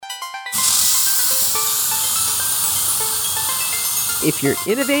If you're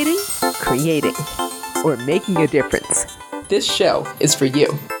innovating, creating, or making a difference, this show is for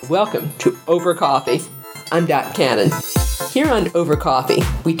you. Welcome to Over Coffee. I'm Dot Cannon. Here on Over Coffee,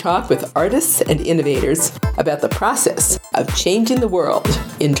 we talk with artists and innovators about the process of changing the world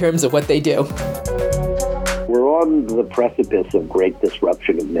in terms of what they do. We're on the precipice of great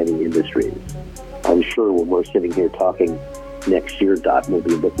disruption of many industries. I'm sure when we're sitting here talking next year, Dot, we'll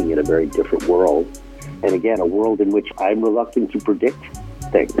be looking at a very different world. And again, a world in which I'm reluctant to predict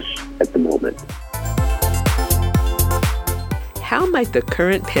things at the moment. How might the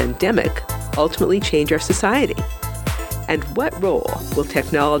current pandemic ultimately change our society? And what role will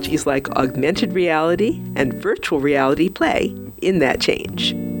technologies like augmented reality and virtual reality play in that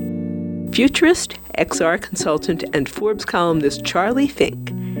change? Futurist, XR consultant, and Forbes columnist Charlie Fink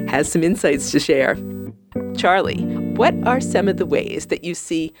has some insights to share. Charlie, what are some of the ways that you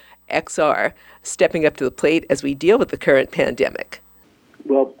see XR stepping up to the plate as we deal with the current pandemic?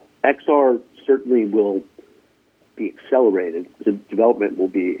 Well, XR certainly will be accelerated. The development will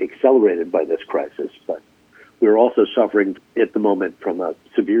be accelerated by this crisis, but we're also suffering at the moment from a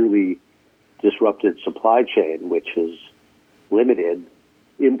severely disrupted supply chain, which has limited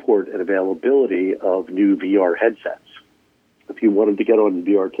import and availability of new VR headsets. If you wanted to get on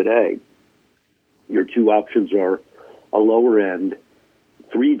VR today, your two options are a lower-end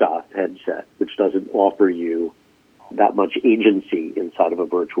 3-dot headset, which doesn't offer you that much agency inside of a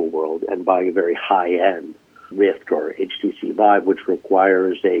virtual world, and buying a very high-end Rift or HTC Vive, which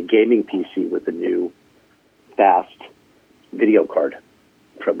requires a gaming PC with a new fast video card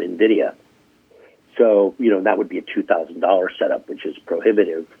from NVIDIA. So, that would be a $2,000 setup, which is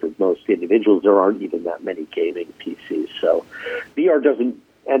prohibitive for most individuals. There aren't even that many gaming PCs. So VR doesn't,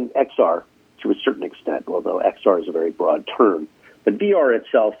 and XR to a certain extent, although XR is a very broad term, but VR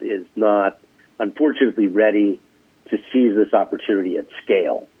itself is not, unfortunately, ready to seize this opportunity at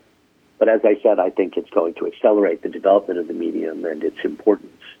scale. But as I said, I think it's going to accelerate the development of the medium and its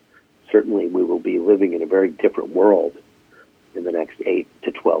importance. Certainly, we will be living in a very different world in the next 8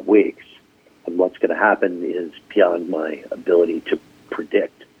 to 12 weeks. And what's going to happen is beyond my ability to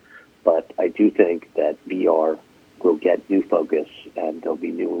predict. But I do think that VR will get new focus and there'll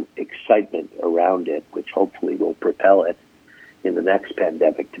be new excitement around it, which hopefully will propel it in the next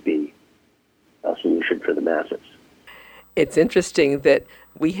pandemic to be a solution for the masses. It's interesting that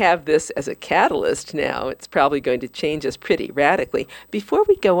we have this as a catalyst now. It's probably going to change us pretty radically. Before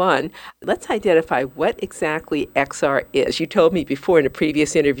we go on, let's identify what exactly XR is. You told me before in a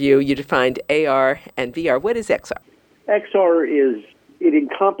previous interview you defined AR and VR. What is XR? XR it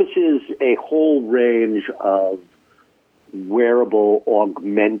encompasses a whole range of wearable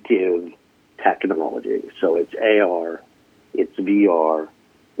augmented technology. So it's AR, it's VR,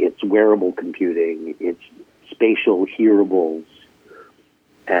 it's wearable computing, it's spatial hearables,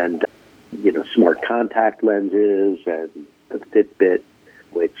 and smart contact lenses, and the Fitbit,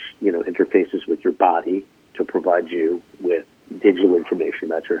 which interfaces with your body to provide you with digital information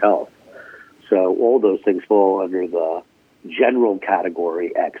about your health. So all those things fall under the general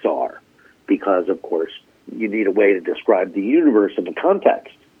category XR, because of course you need a way to describe the universe and the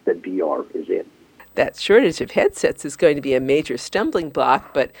context that VR is in. That shortage of headsets is going to be a major stumbling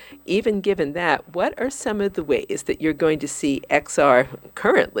block, but even given that, what are some of the ways that you're going to see XR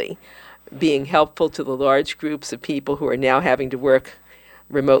currently being helpful to the large groups of people who are now having to work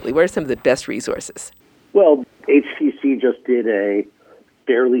remotely? What are some of the best resources? Well, HTC just did a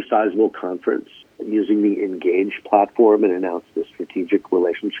fairly sizable conference using the Engage platform and announced a strategic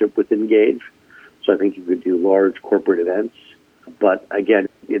relationship with Engage. So I think you could do large corporate events. But again,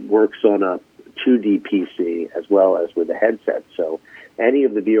 it works on a 2D PC as well as with a headset. So any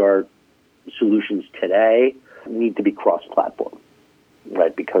of the VR solutions today need to be cross-platform,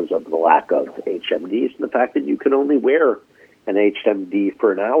 right, because of the lack of HMDs and the fact that you can only wear an HMD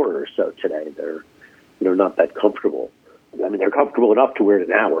for an hour or so today. They're not that comfortable. I mean, they're comfortable enough to wear it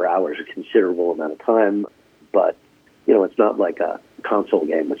an hour. Hours a considerable amount of time, but it's not like a console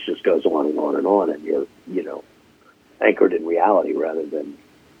game which just goes on and on and on, and you're anchored in reality rather than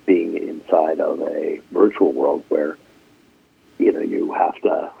being inside of a virtual world where you have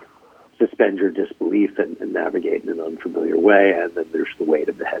to suspend your disbelief and navigate in an unfamiliar way, and then there's the weight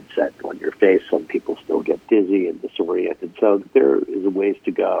of the headset on your face. Some people still get dizzy and disoriented. So there is a ways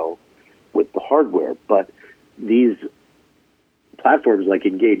to go with the hardware, but these platforms like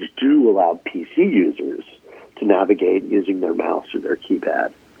Engage do allow PC users to navigate using their mouse or their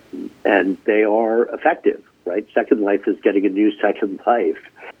keypad, and they are effective, right? Second Life is getting a new second life,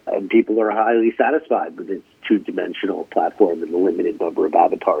 and people are highly satisfied with its two-dimensional platform and the limited number of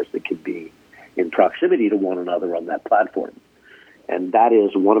avatars that can be in proximity to one another on that platform. And that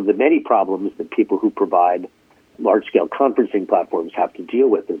is one of the many problems that people who provide large-scale conferencing platforms have to deal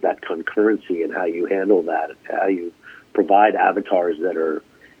with, is that concurrency and how you handle that, and how you provide avatars that are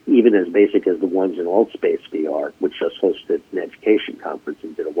even as basic as the ones in AltSpace VR, which just hosted an education conference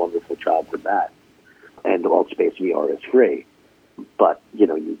and did a wonderful job with that. And AltSpace VR is free. But,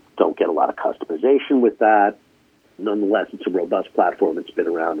 you don't get a lot of customization with that. Nonetheless, it's a robust platform. It's been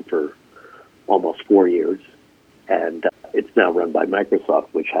around for almost 4 years. And it's now run by Microsoft,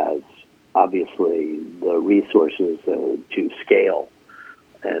 which has obviously the resources to scale.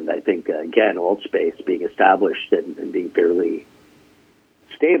 And I think, again, AltSpace being established and being fairly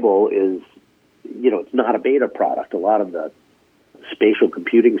stable is, it's not a beta product. A lot of the spatial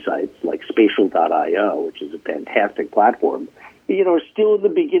computing sites like spatial.io, which is a fantastic platform, are still in the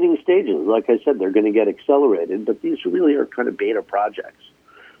beginning stages. Like I said, they're going to get accelerated, but these really are kind of beta projects.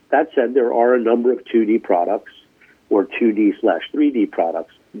 That said, there are a number of 2D products or 2D/3D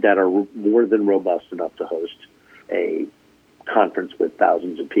products that are more than robust enough to host a conference with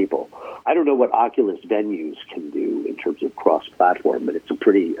thousands of people. I don't know what Oculus venues can do in terms of cross-platform, but it's a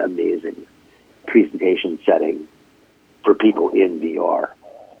pretty amazing presentation setting for people in VR.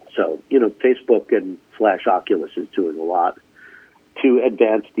 So, Facebook and Oculus is doing a lot to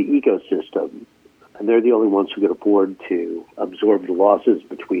advance the ecosystem, and they're the only ones who can afford to absorb the losses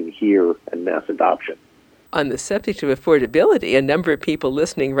between here and mass adoption. On the subject of affordability, a number of people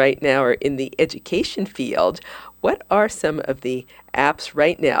listening right now are in the education field. What are some of the apps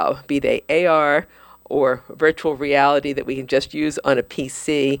right now, be they AR or virtual reality, that we can just use on a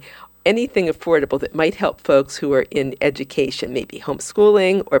PC, anything affordable that might help folks who are in education, maybe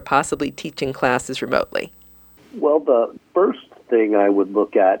homeschooling or possibly teaching classes remotely? Well, the first thing I would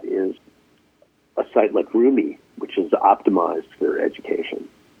look at is a site like Rumi, which is optimized for education.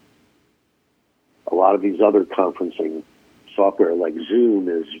 A lot of these other conferencing software like Zoom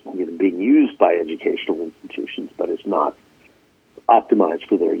is being used by educational institutions, but is not optimized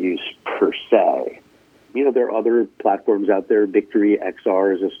for their use per se. There are other platforms out there. Victory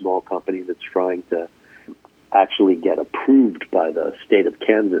XR is a small company that's trying to actually get approved by the state of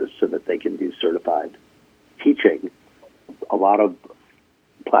Kansas so that they can do certified teaching. A lot of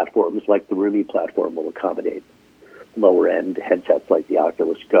platforms like the Rumi platform will accommodate lower-end headsets like the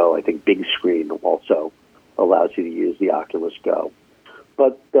Oculus Go. I think Big Screen also allows you to use the Oculus Go.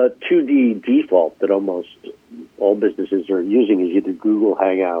 But the 2D default that almost all businesses are using is either Google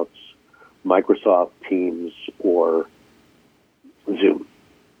Hangouts, Microsoft Teams, or Zoom,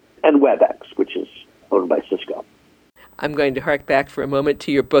 and WebEx, which is owned by Cisco. I'm going to hark back for a moment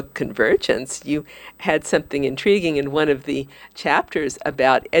to your book, Convergence. You had something intriguing in one of the chapters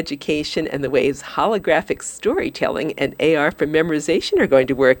about education and the ways holographic storytelling and AR for memorization are going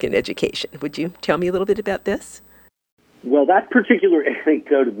to work in education. Would you tell me a little bit about this? Well, that particular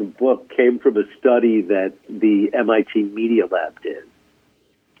anecdote in the book came from a study that the MIT Media Lab did,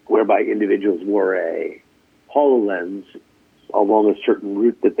 whereby individuals wore a HoloLens along a certain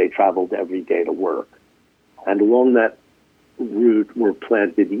route that they traveled every day to work. And along that route were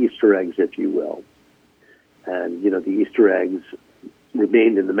planted Easter eggs, if you will. And, the Easter eggs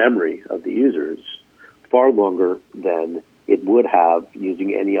remained in the memory of the users far longer than it would have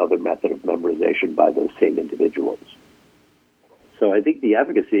using any other method of memorization by those same individuals. So I think the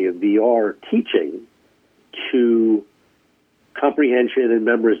efficacy of VR teaching to comprehension and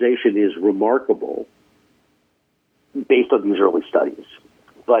memorization is remarkable based on these early studies.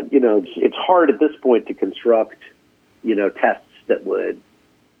 But, it's hard at this point to construct, tests that would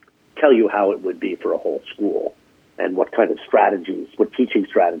tell you how it would be for a whole school and what kind of strategies, what teaching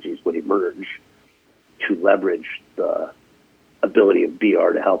strategies would emerge to leverage the ability of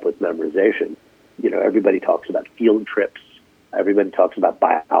VR to help with memorization. Everybody talks about field trips. Everybody talks about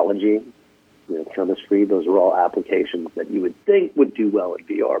biology, chemistry. Those are all applications that you would think would do well in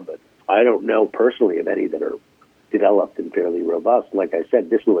VR, but I don't know personally of any that are developed and fairly robust. Like I said,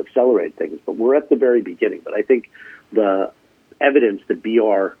 this will accelerate things, but we're at the very beginning. But I think the evidence that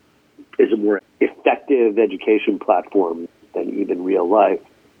VR is a more effective education platform than even real life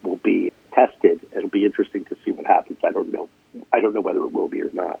will be tested. It'll be interesting to see what happens. I don't know. I don't know whether it will be or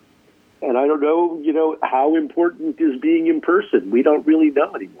not. And I don't know, how important is being in person. We don't really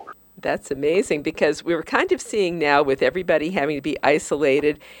know anymore. That's amazing, because we were kind of seeing now with everybody having to be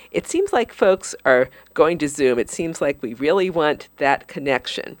isolated, it seems like folks are going to Zoom. It seems like we really want that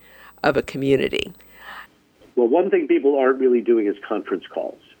connection of a community. Well, one thing people aren't really doing is conference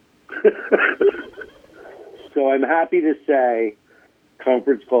calls. So I'm happy to say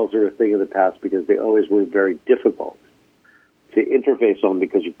conference calls are a thing of the past because they always were very difficult to interface on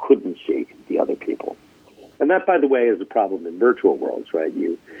because you couldn't see the other people. And that, by the way, is a problem in virtual worlds, right?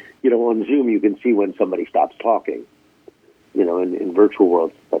 You know, on Zoom, you can see when somebody stops talking. You know, in virtual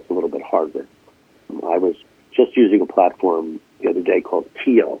worlds, that's a little bit harder. I was just using a platform the other day called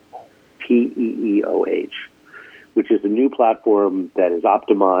TEOH, T-E-E-O-H, which is a new platform that is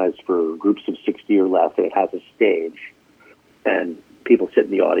optimized for groups of 60 or less, and it has a stage, and people sit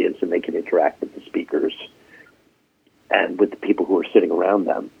in the audience and they can interact with the speakers and with the people who are sitting around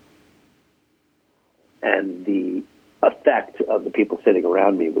them. And the effect of the people sitting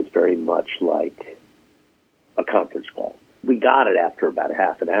around me was very much like a conference call. We got it after about a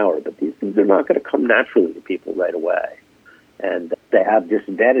half an hour, but these things are not going to come naturally to people right away. And they have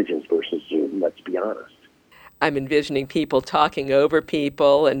disadvantages versus Zoom, let's be honest. I'm envisioning people talking over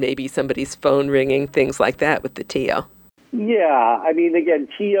people and maybe somebody's phone ringing, things like that with the TEOH. Yeah, I mean, again,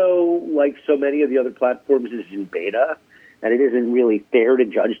 TEOH, like so many of the other platforms, is in beta, and it isn't really fair to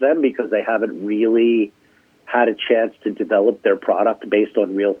judge them because they haven't really had a chance to develop their product based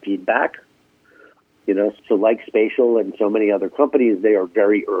on real feedback. You know, so like Spatial and so many other companies, they are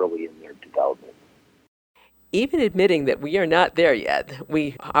very early in their development. Even admitting that we are not there yet,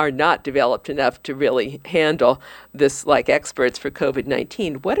 we are not developed enough to really handle this like experts for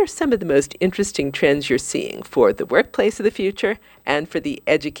COVID-19, what are some of the most interesting trends you're seeing for the workplace of the future and for the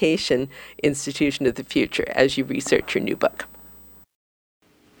education institution of the future as you research your new book?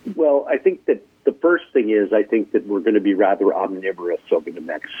 Well, I think that the first thing is I think that we're going to be rather omnivorous over the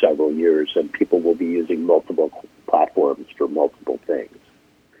next several years, and people will be using multiple platforms for multiple things.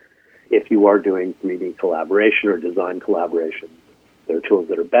 If you are doing 3D collaboration or design collaboration, there are tools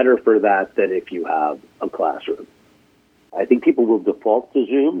that are better for that than if you have a classroom. I think people will default to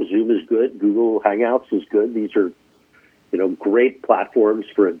Zoom. Zoom is good. Google Hangouts is good. These are, you know, great platforms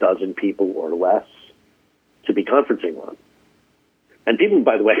for a dozen people or less to be conferencing on. And people,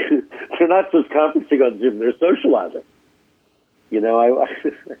 by the way, they're not just conferencing on Zoom, they're socializing. You know,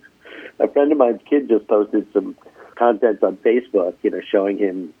 a friend of mine's kid just posted some content on Facebook, you know, showing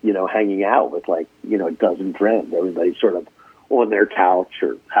him, you know, hanging out with like, you know, a dozen friends. Everybody's sort of on their couch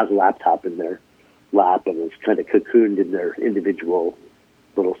or has a laptop in their lap and is kind of cocooned in their individual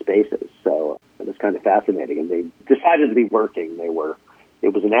little spaces. So it was kind of fascinating. And they decided to be working.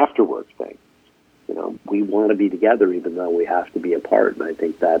 It was an after work thing. You know, we want to be together even though we have to be apart. And I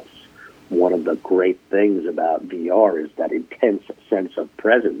think that's one of the great things about VR is that intense sense of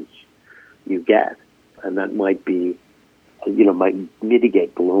presence you get. And that might be, you know, might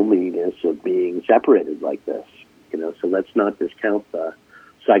mitigate the loneliness of being separated like this. You know, so let's not discount the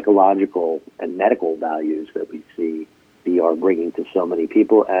psychological and medical values that we see VR bringing to so many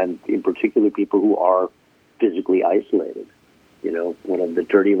people, and in particular people who are physically isolated. You know, one of the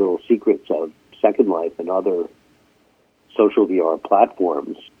dirty little secrets of Second Life and other social VR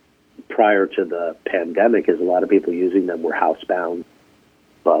platforms prior to the pandemic is a lot of people using them were housebound,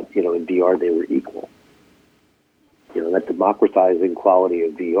 but, you know, in VR they were equal. You know, that democratizing quality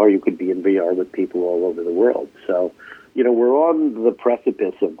of VR, you could be in VR with people all over the world. So, you know, we're on the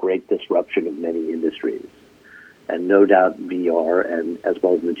precipice of great disruption of many industries. And no doubt VR and as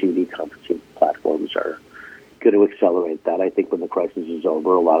well as the 2D conferencing platforms are going to accelerate that. I think when the crisis is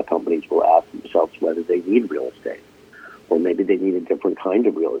over, a lot of companies will ask themselves whether they need real estate, or maybe they need a different kind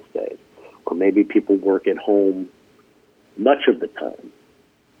of real estate, or maybe people work at home much of the time.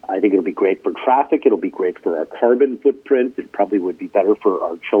 I think it'll be great for traffic. It'll be great for our carbon footprint. It probably would be better for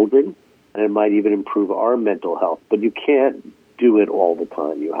our children, and it might even improve our mental health. But you can't do it all the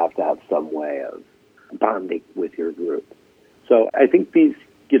time. You have to have some way of bonding with your group. So I think these,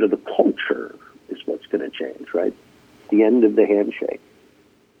 you know, the culture is what's going to change, right? The end of the handshake.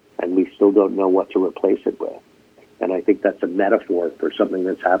 And we still don't know what to replace it with. And I think that's a metaphor for something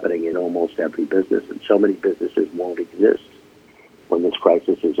that's happening in almost every business. And so many businesses won't exist when this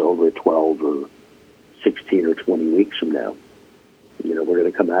crisis is over 12 or 16 or 20 weeks from now. You know, we're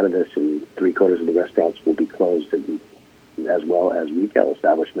going to come out of this and 3/4 of the restaurants will be closed, and as well as retail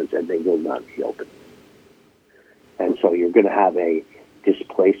establishments, and they will not be open. And so you're going to have a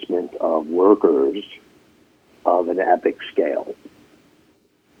displacement of workers of an epic scale.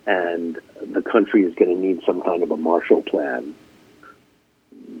 And the country is going to need some kind of a Marshall Plan,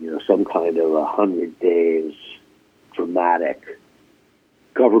 you know, some kind of 100 days dramatic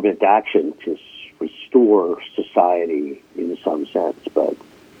government action to restore society in some sense. But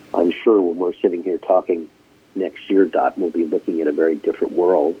I'm sure when we're sitting here talking next year, Dot, we'll be looking at a very different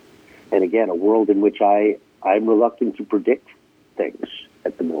world. And again, a world in which I'm reluctant to predict things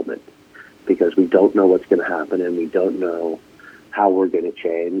at the moment because we don't know what's going to happen and we don't know how we're going to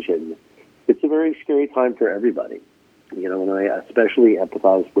change. And it's a very scary time for everybody. You know, and I especially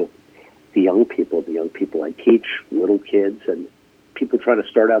empathize with the young people I teach, little kids, and people trying to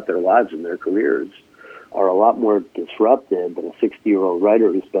start out their lives and their careers are a lot more disrupted than a 60-year-old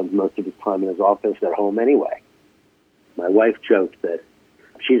writer who spends most of his time in his office at home anyway. My wife joked that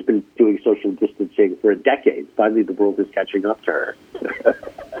she's been doing social distancing for a decade. Finally, the world is catching up to her.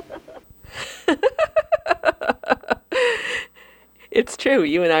 It's true.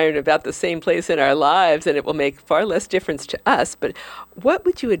 You and I are in about the same place in our lives, and it will make far less difference to us. But what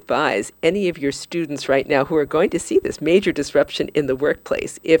would you advise any of your students right now who are going to see this major disruption in the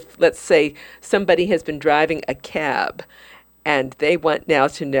workplace? If, let's say, somebody has been driving a cab and they want now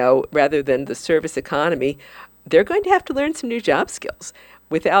to know, rather than the service economy, they're going to have to learn some new job skills.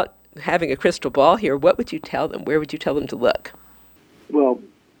 Without having a crystal ball here, what would you tell them? Where would you tell them to look? Well,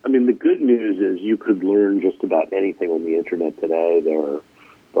 I mean, the good news is you could learn just about anything on the internet today. There are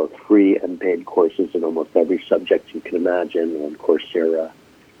both free and paid courses in almost every subject you can imagine on Coursera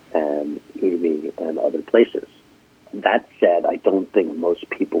and Udemy and other places. That said, I don't think most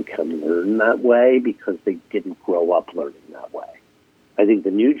people can learn that way because they didn't grow up learning that way. I think the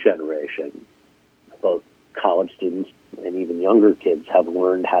new generation, both college students and even younger kids, have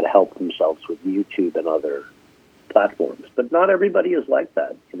learned how to help themselves with YouTube and other platforms. But not everybody is like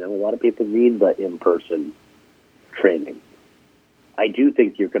that. A lot of people need the in-person training. I do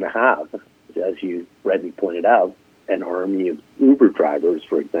think you're going to have, as you rightly pointed out, an army of Uber drivers,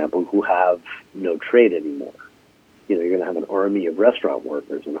 for example, who have no trade anymore. You're going to have an army of restaurant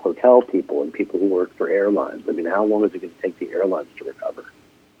workers and hotel people and people who work for airlines. I mean, how long is it going to take the airlines to recover?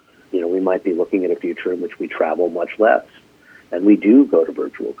 We might be looking at a future in which we travel much less, and we do go to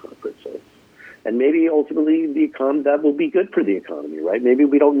virtual conferences. And maybe ultimately that will be good for the economy, right? Maybe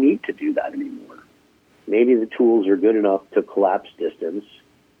we don't need to do that anymore. Maybe the tools are good enough to collapse distance,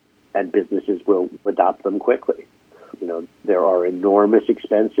 and businesses will adopt them quickly. There are enormous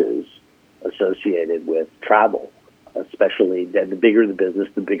expenses associated with travel, especially the bigger the business,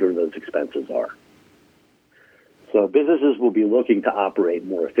 the bigger those expenses are. So businesses will be looking to operate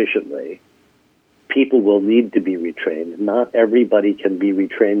more efficiently. People will need to be retrained. Not everybody can be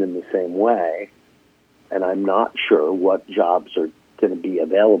retrained in the same way, and I'm not sure what jobs are going to be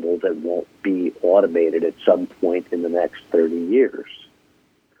available that won't be automated at some point in the next 30 years.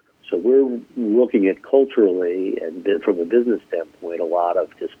 So we're looking at culturally and from a business standpoint a lot of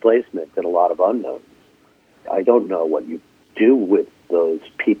displacement and a lot of unknowns. I don't know what you do with those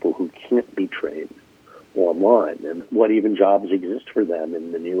people who can't be trained online and what even jobs exist for them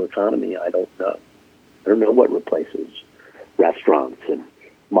in the new economy. I don't know. I don't know what replaces restaurants and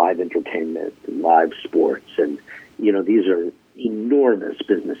live entertainment and live sports. And, these are enormous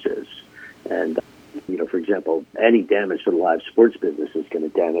businesses. And, for example, any damage to the live sports business is going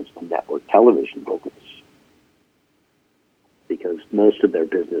to damage the network television business because most of their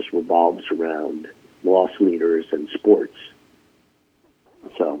business revolves around loss leaders and sports.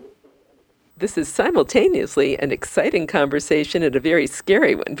 So this is simultaneously an exciting conversation and a very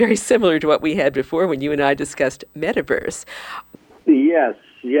scary one, very similar to what we had before when you and I discussed Metaverse.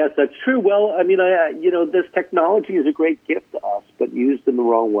 Yes, that's true. Well, I mean, this technology is a great gift to us, but used in the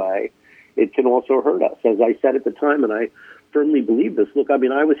wrong way, it can also hurt us. As I said at the time, and I firmly believe this, look, I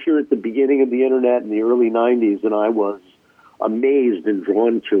mean, I was here at the beginning of the internet in the early 90s, and I was amazed and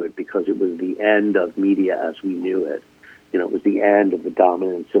drawn to it because it was the end of media as we knew it. It was the end of the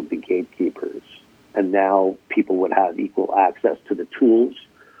dominance of the gatekeepers. And now people would have equal access to the tools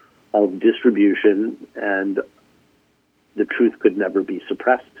of distribution, and the truth could never be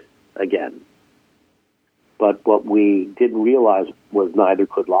suppressed again. But what we didn't realize was neither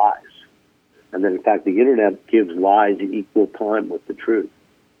could lies. And that, in fact, the internet gives lies equal time with the truth,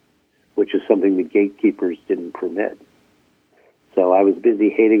 which is something the gatekeepers didn't permit. So I was busy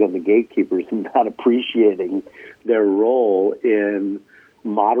hating on the gatekeepers and not appreciating their role in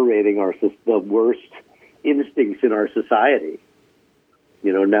moderating the worst instincts in our society.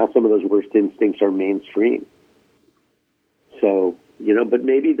 Now some of those worst instincts are mainstream. So, but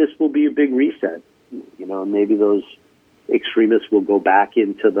maybe this will be a big reset. Maybe those extremists will go back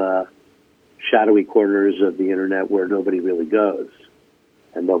into the shadowy corners of the internet where nobody really goes,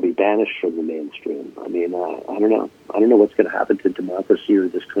 and they'll be banished from the mainstream. I mean, I don't know. I don't know what's going to happen to democracy or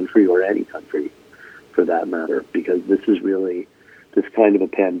this country or any country for that matter, because this kind of a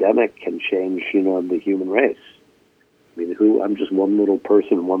pandemic can change, the human race. I mean, I'm just one little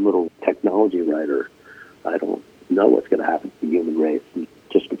person, one little technology writer. I don't know what's going to happen to the human race. And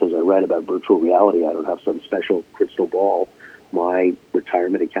just because I write about virtual reality, I don't have some special crystal ball. My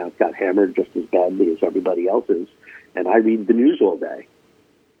retirement account got hammered just as badly as everybody else's, and I read the news all day.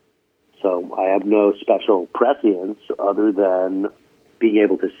 So I have no special prescience other than being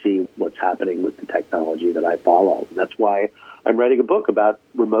able to see what's happening with the technology that I follow. And that's why I'm writing a book about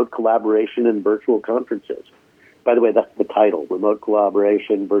remote collaboration and virtual conferences. By the way, that's the title, Remote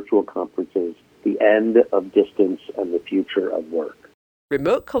Collaboration, Virtual Conferences, The End of Distance and the Future of Work.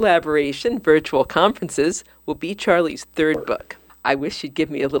 Remote Collaboration, Virtual Conferences will be Charlie's third book. I wish you'd give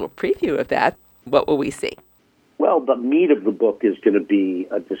me a little preview of that. What will we see? Well, the meat of the book is going to be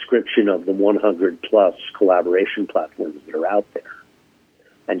a description of the 100-plus collaboration platforms that are out there,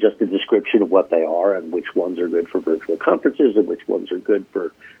 and just a description of what they are and which ones are good for virtual conferences and which ones are good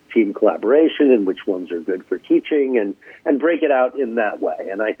for team collaboration and which ones are good for teaching, and break it out in that way.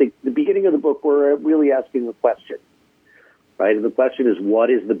 And I think the beginning of the book, we're really asking a question, right? And the question is, what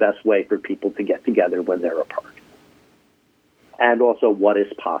is the best way for people to get together when they're apart? And also, what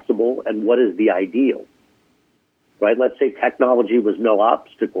is possible and what is the ideal? Right? Let's say technology was no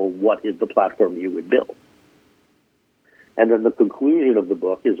obstacle. What is the platform you would build? And then the conclusion of the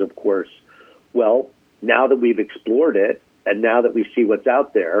book is, of course, well, now that we've explored it and now that we see what's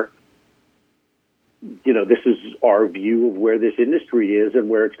out there, this is our view of where this industry is and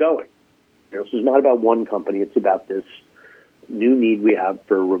where it's going. This is not about one company. It's about this new need we have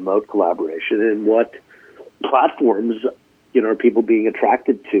for remote collaboration and what platforms, are people being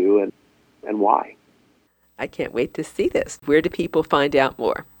attracted to and why. I can't wait to see this. Where do people find out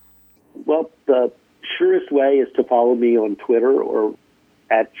more? Well, the surest way is to follow me on Twitter or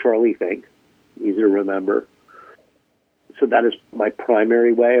at Charlie Fink. Easy to remember. So that is my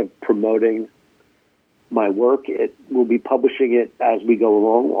primary way of promoting my work. It will be publishing it as we go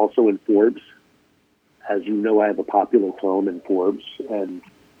along, also in Forbes. As you know, I have a popular column in Forbes, and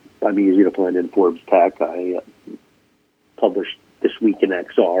I'm easy to find in Forbes Tech. I publish This Week in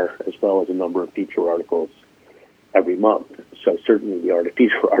XR, as well as a number of feature articles every month. So certainly the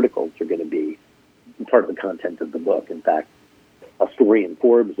feature articles are going to be part of the content of the book. In fact, a story in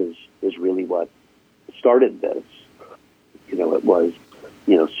Forbes is really what started this. It was,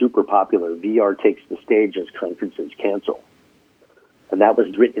 super popular. VR takes the stage as conferences cancel. And that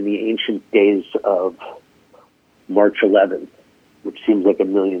was written in the ancient days of March 11th, which seems like a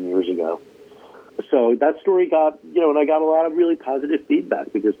million years ago. So that story got, and I got a lot of really positive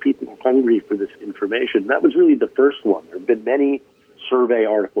feedback because people are hungry for this information. That was really the first one. There have been many survey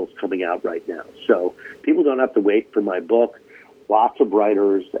articles coming out right now. So people don't have to wait for my book. Lots of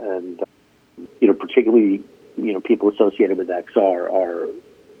writers and, particularly, people associated with XR are,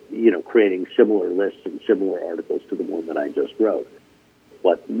 creating similar lists and similar articles to the one that I just wrote.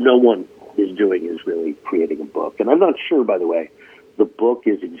 What no one is doing is really creating a book. And I'm not sure, by the way, the book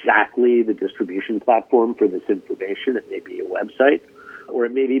is exactly the distribution platform for this information. It may be a website, or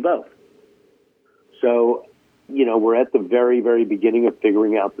it may be both. So, we're at the very, very beginning of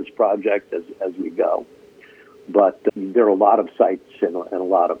figuring out this project as we go. But there are a lot of sites and a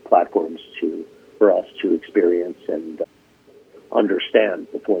lot of platforms for us to experience and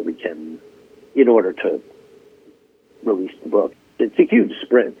understand before we can, in order to release the book. It's a huge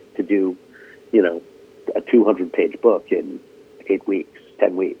sprint to do, a 200-page book in 8 weeks,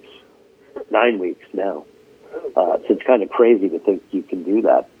 10 weeks, 9 weeks now. So it's kind of crazy to think you can do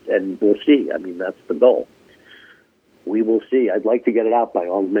that. And we'll see. I mean, that's the goal. We will see. I'd like to get it out by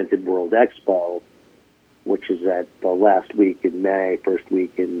Augmented World Expo, which is at the last week in May, first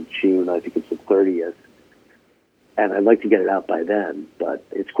week in June. I think it's the 30th. And I'd like to get it out by then, but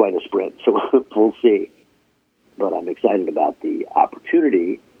it's quite a sprint. So we'll see. But I'm excited about the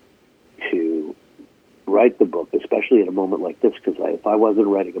opportunity to write the book, especially at a moment like this, because if I wasn't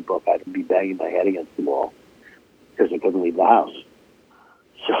writing a book, I'd be banging my head against the wall because I couldn't leave the house.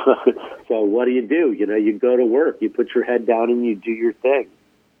 So what do? You go to work, you put your head down and you do your thing.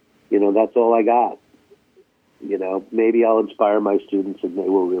 That's all I got. Maybe I'll inspire my students and they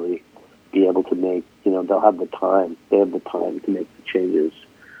will really be able to make, they'll have the time. They have the time to make the changes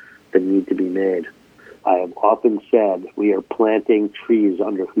that need to be made. I have often said we are planting trees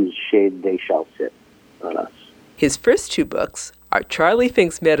under whose shade they shall sit, not us. His first two books are Charlie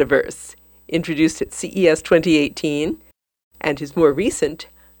Fink's Metaverse, introduced at CES 2018, and his more recent,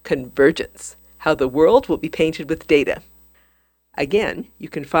 Convergence, How the World Will Be Painted with Data. Again, you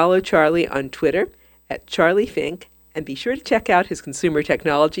can follow Charlie on Twitter at Charlie Fink, and be sure to check out his consumer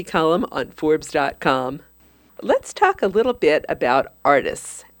technology column on Forbes.com. Let's talk a little bit about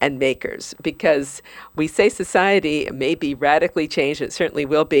artists and makers, because we say society may be radically changed, it certainly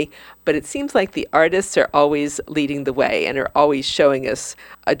will be, but it seems like the artists are always leading the way and are always showing us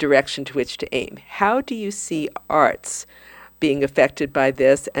a direction to which to aim. How do you see arts being affected by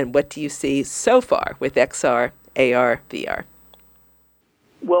this, and what do you see so far with XR, AR, VR?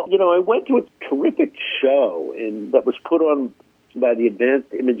 Well, I went to a terrific show that was put on by the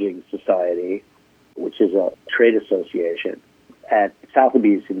Advanced Imaging Society, which is a trade association at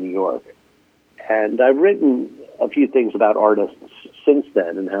Sotheby's in New York. And I've written a few things about artists since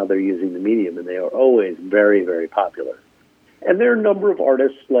then and how they're using the medium, and they are always very, very popular. And there are a number of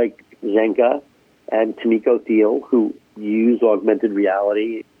artists like Zenka and Tamiko Thiel who use augmented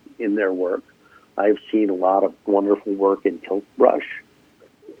reality in their work. I've seen a lot of wonderful work in tilt brush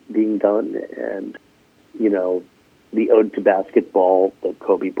being done, and, you know, the Ode to Basketball that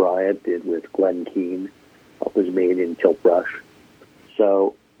Kobe Bryant did with Glenn Keane was made in tilt brush.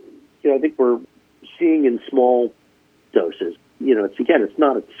 So, you know, I think we're seeing in small doses. You know, it's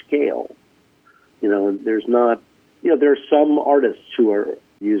not at scale. You know, there's not, you know, there are some artists who are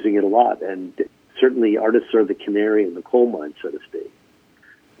using it a lot, and certainly artists are the canary in the coal mine, so to speak.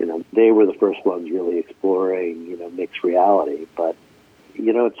 You know, they were the first ones really exploring, you know, mixed reality. But,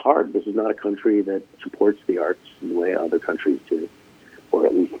 you know, it's hard. This is not a country that supports the arts in the way other countries do, or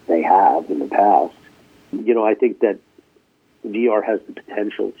at least they have in the past. You know, I think that VR has the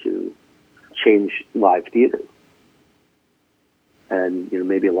potential to change live theater. And, you know,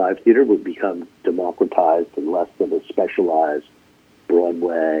 maybe a live theater would become democratized and less of a specialized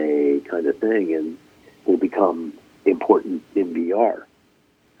Broadway kind of thing, and will become important in VR.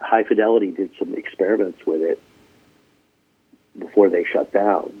 High Fidelity did some experiments with it before they shut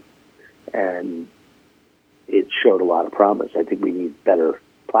down, and it showed a lot of promise. I think we need better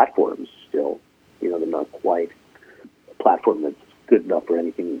platforms still. You know, they're not quite a platform that's good enough for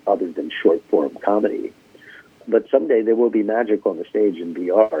anything other than short-form comedy. But someday there will be magic on the stage in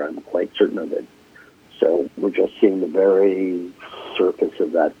VR. I'm quite certain of it. So we're just seeing the very surface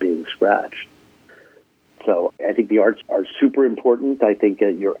of that being scratched. So I think the arts are super important. I think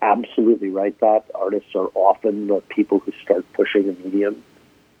you're absolutely right that artists are often the people who start pushing a medium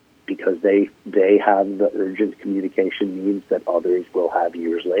because they have the urgent communication needs that others will have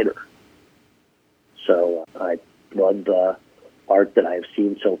years later. So I love the art that I've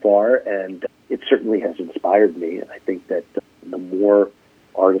seen so far, and it certainly has inspired me. And I think that the more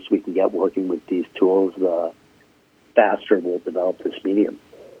artists we can get working with these tools, the faster we'll develop this medium.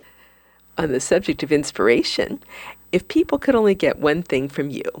 On the subject of inspiration, if people could only get one thing from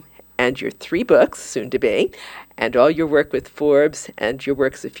you and your 3 books, soon to be, and all your work with Forbes and your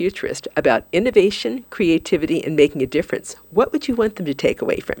work as a futurist about innovation, creativity, and making a difference, what would you want them to take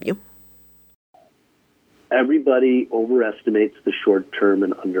away from you? Everybody overestimates the short term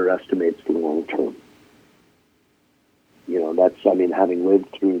and underestimates the long term. You know, having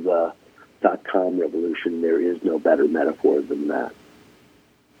lived through the .com revolution, there is no better metaphor than that.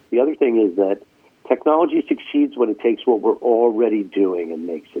 The other thing is that technology succeeds when it takes what we're already doing and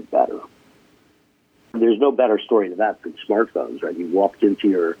makes it better. There's no better story to that than smartphones, right? You walked into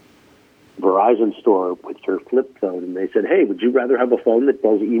your Verizon store with your flip phone and they said, hey, would you rather have a phone that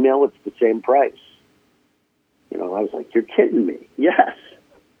does email? It's the same price. You know, I was like, you're kidding me. Yes.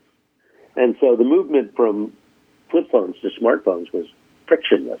 And so the movement from flip phones to smartphones was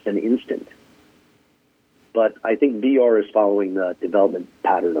frictionless and instant. But I think VR is following the development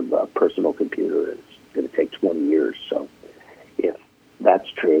pattern of the personal computer. It's going to take 20 years. So if that's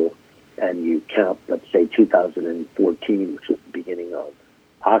true, and you count, let's say, 2014, which was the beginning of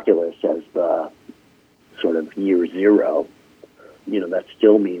Oculus, as the sort of year zero, you know, that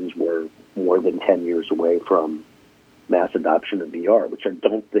still means we're more than 10 years away from mass adoption of VR, which I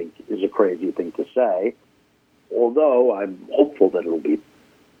don't think is a crazy thing to say, although I'm hopeful that it'll be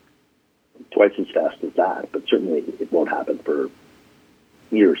twice as fast as that, but certainly it won't happen for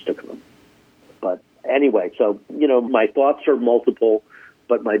years to come. But anyway, so, you know, my thoughts are multiple,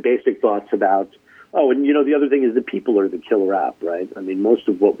 but my basic thoughts about, and, you know, the other thing is that people are the killer app, right? I mean, most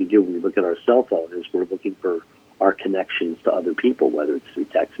of what we do when we look at our cell phone is we're looking for our connections to other people, whether it's through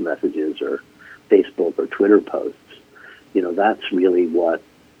text messages or Facebook or Twitter posts. You know, that's really what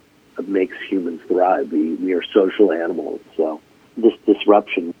makes humans thrive. We are social animals, so this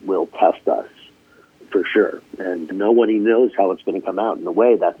disruption will test us for sure. And nobody knows how it's going to come out. In a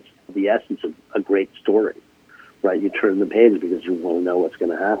way, that's the essence of a great story, right? You turn the page because you want to know what's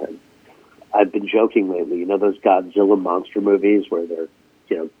going to happen. I've been joking lately, you know, those Godzilla monster movies where they're,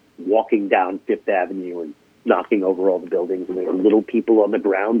 you know, walking down Fifth Avenue and knocking over all the buildings, and there are little people on the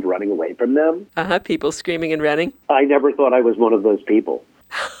ground running away from them. People screaming and running. I never thought I was one of those people.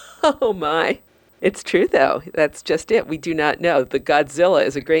 Oh, my. It's true, though. That's just it. We do not know. The Godzilla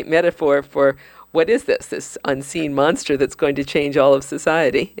is a great metaphor for what is this unseen monster that's going to change all of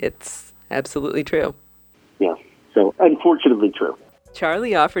society. It's absolutely true. Yeah. So, unfortunately true.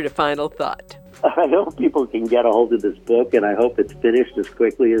 Charlie offered a final thought. I hope people can get a hold of this book, and I hope it's finished as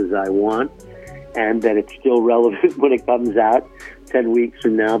quickly as I want. and that it's still relevant when it comes out 10 weeks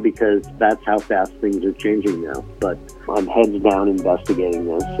from now, because that's how fast things are changing now. But I'm heads down investigating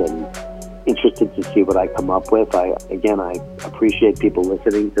this and interested to see what I come up with. I appreciate people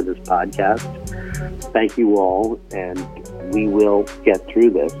listening to this podcast. Thank you all, and we will get through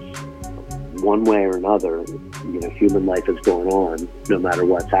this one way or another. Human life is going on no matter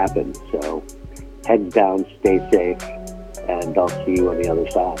what's happened. So heads down, stay safe, and I'll see you on the other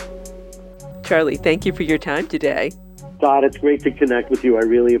side. Charlie, thank you for your time today. Todd, it's great to connect with you. I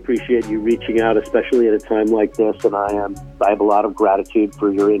really appreciate you reaching out, especially at a time like this, and I have a lot of gratitude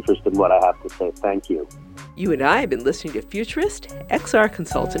for your interest in what I have to say. Thank you. You and I have been listening to futurist, XR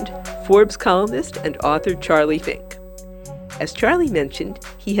consultant, Forbes columnist, and author Charlie Fink. As Charlie mentioned,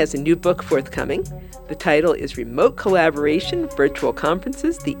 he has a new book forthcoming. The title is Remote Collaboration, Virtual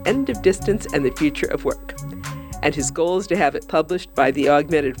Conferences, The End of Distance and the Future of Work. And his goal is to have it published by the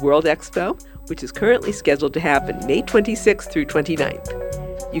Augmented World Expo, which is currently scheduled to happen May 26th through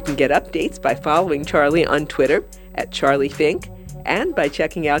 29th. You can get updates by following Charlie on Twitter at Charlie Fink and by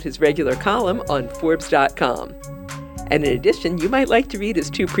checking out his regular column on Forbes.com. And in addition, you might like to read his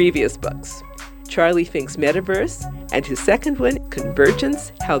two previous books, Charlie Fink's Metaverse and his second one,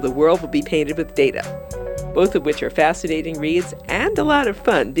 Convergence, How the World Will Be Painted with Data, both of which are fascinating reads and a lot of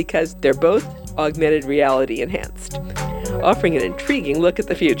fun because they're both augmented reality enhanced, offering an intriguing look at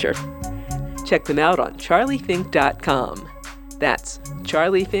the future. Check them out on charliefink.com. That's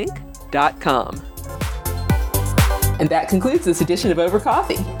charliefink.com. And that concludes this edition of Over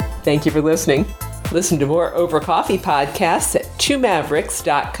Coffee. Thank you for listening. Listen to more Over Coffee podcasts at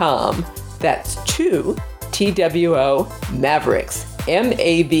twomavericks.com. That's two, T-W-O, Mavericks,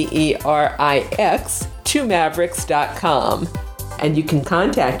 M-A-V-E-R-I-X, twomavericks.com. And you can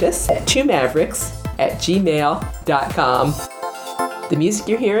contact us at twomavericks@gmail.com. The music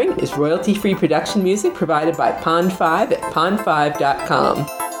you're hearing is royalty-free production music provided by Pond5 at pond5.com.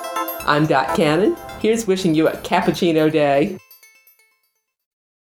 I'm Dot Cannon. Here's wishing you a cappuccino day.